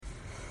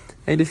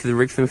Hey, this is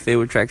Rick Sincere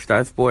with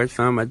Trackstar Sports.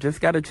 I just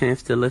got a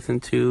chance to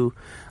listen to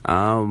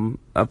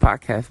a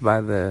podcast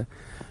by the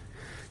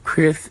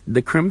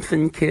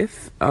Crimson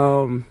Kiss,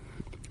 and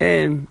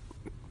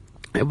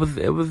it was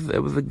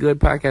a good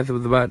podcast. It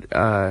was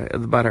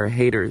about her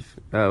haters.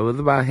 It was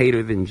about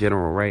haters in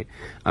general, right?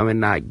 And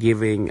not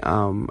giving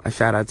a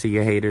shout out to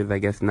your haters. I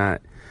guess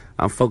not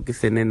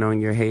focusing in on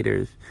your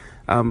haters,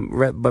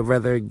 but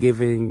rather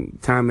giving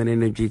time and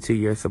energy to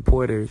your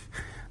supporters.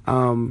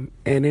 And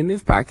in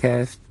this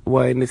podcast,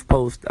 in this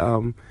post,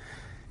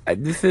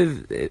 this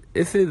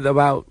is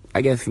about,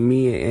 I guess,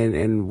 me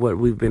and what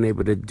we've been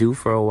able to do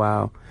for a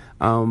while.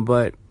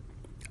 But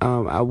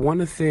I want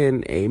to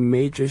send a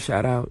major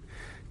shout out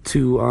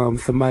to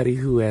somebody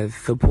who has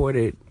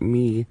supported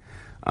me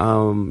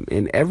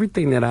in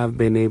everything that I've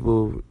been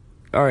able,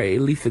 or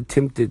at least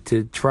attempted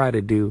to try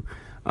to do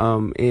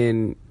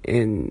in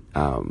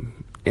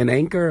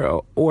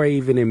Anchor or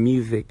even in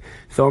music.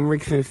 So I'm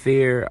Rick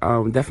Sincere,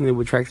 definitely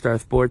with Trackstar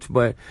Sports,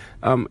 but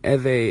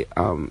as a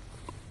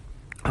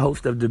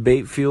host of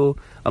Debate Fuel,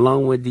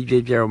 along with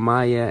DJ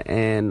Jeremiah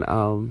and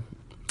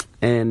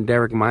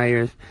Derek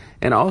Myers,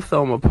 and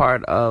also I'm a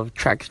part of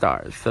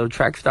Trackstars. So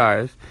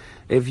Trackstars,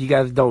 if you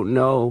guys don't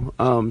know,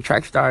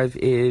 Trackstars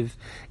is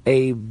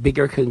a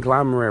bigger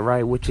conglomerate,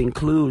 right, which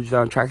includes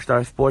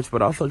Trackstar Sports,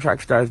 but also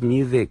Trackstars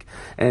Music,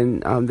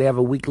 and they have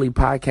a weekly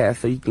podcast,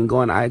 so you can go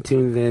on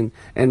iTunes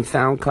and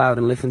SoundCloud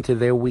and listen to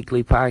their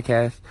weekly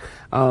podcast.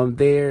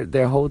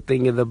 Their whole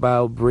thing is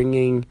about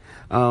bringing,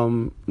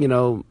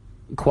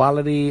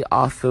 quality,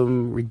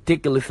 awesome,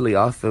 ridiculously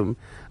awesome,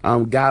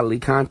 godly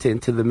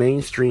content to the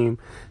mainstream,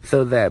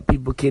 so that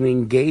people can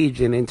engage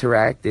and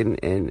interact and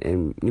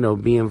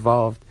be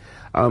involved.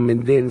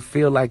 And then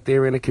feel like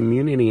they're in a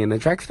community. And the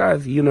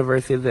Trackstars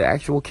universe is an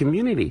actual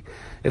community.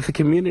 It's a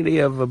community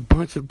of a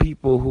bunch of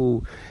people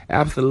who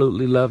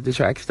absolutely love the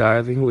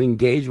Trackstars and who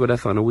engage with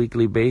us on a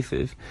weekly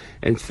basis.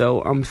 And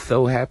so I'm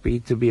so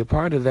happy to be a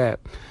part of that.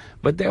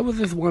 But there was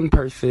this one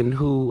person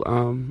who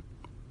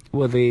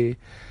was a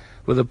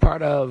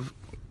part of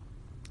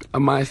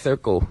my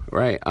circle,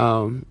 right?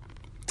 And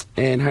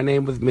her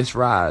name was Miss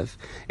Roz.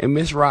 And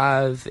Miss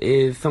Roz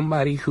is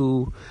somebody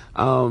who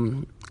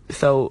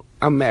so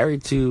I'm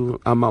married to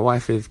my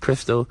wife is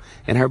Crystal,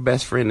 and her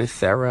best friend is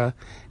Sarah.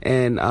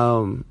 And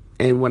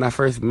when I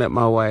first met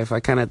my wife, I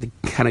kind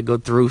of go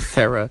through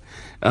Sarah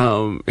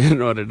in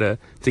order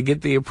to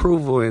get the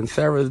approval. And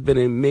Sarah's been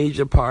a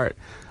major part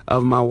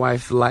of my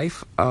wife's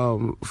life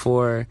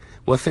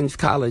since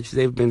college.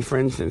 They've been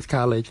friends since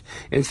college,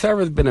 and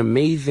Sarah's been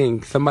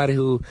amazing. Somebody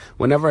who,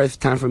 whenever it's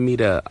time for me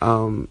to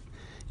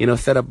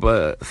set up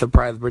a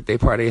surprise birthday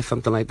party or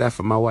something like that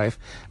for my wife,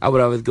 I would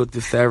always go to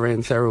Sarah,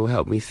 and Sarah would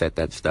help me set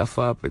that stuff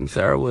up, and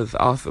Sarah was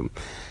awesome.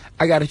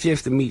 I got a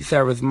chance to meet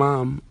Sarah's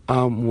mom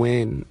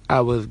when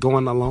I was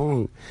going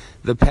along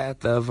the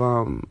path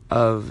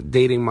of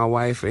dating my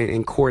wife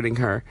and courting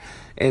her.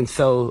 And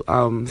so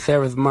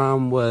Sarah's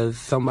mom was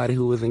somebody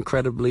who was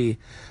incredibly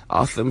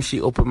awesome.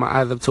 She opened my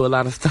eyes up to a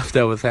lot of stuff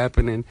that was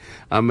happening.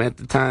 At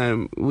the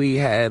time, we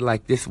had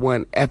like this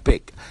one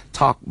epic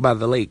talk by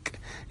the lake,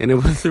 and it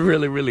was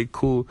really, really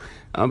cool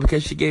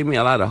because she gave me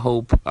a lot of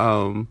hope.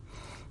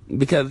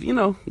 Because,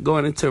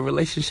 going into a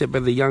relationship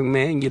as a young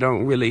man, you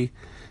don't really...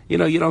 you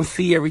don't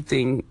see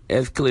everything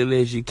as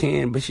clearly as you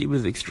can, but she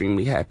was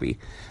extremely happy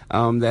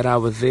that I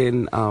was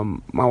in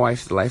my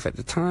wife's life at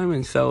the time,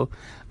 and so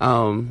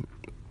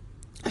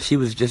she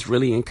was just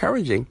really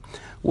encouraging.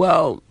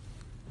 Well,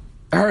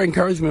 her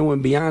encouragement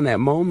went beyond that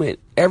moment.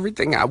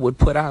 Everything I would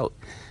put out,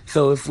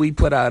 so if we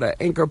put out an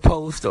Anchor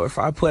post, or if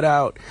I put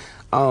out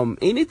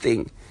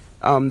anything,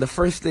 the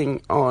first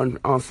thing on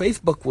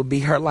Facebook would be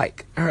her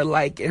like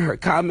and her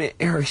comment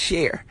and her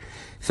share.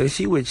 So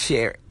she would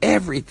share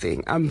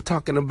everything. I'm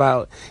talking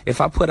about if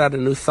I put out a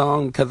new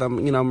song, because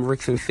I'm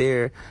Rick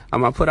Sincere.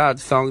 I put out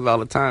songs all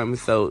the time.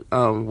 So,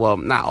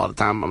 not all the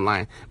time, I'm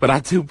lying, but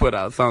I do put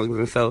out songs.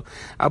 And so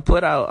I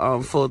put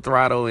out Full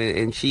Throttle,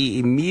 and she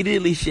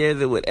immediately shares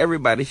it with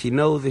everybody she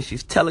knows, and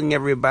she's telling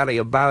everybody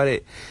about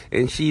it.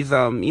 And she's,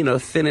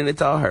 sending it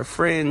to all her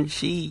friends.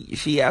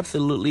 She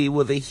absolutely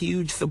was a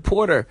huge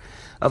supporter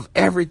of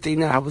everything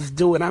that I was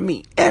doing. I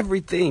mean,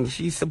 everything.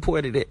 She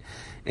supported it.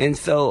 And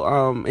so,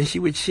 and she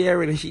would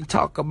share it, and she'd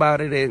talk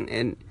about it,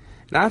 and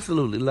I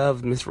absolutely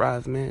loved Miss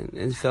Roz, man.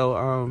 And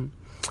so,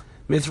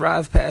 Miss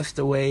Roz passed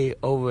away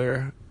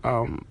over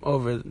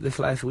this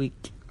last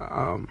week,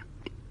 and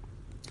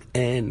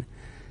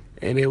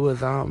it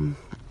was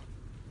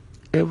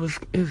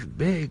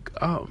big,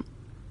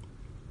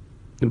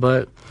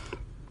 but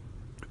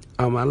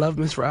I love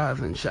Miss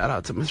Roz, and shout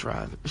out to Miss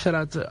Roz. Shout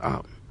out to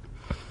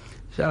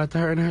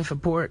her and her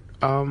support.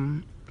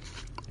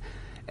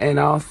 And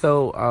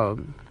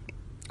also,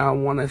 I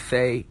want to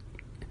say,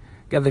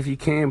 guys, if you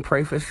can,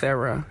 pray for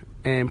Sarah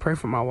and pray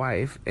for my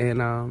wife.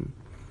 And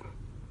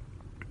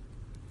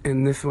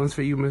this one's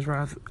for you, Ms.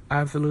 Ross. I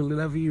absolutely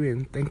love you,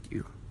 and thank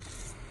you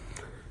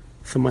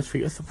so much for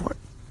your support.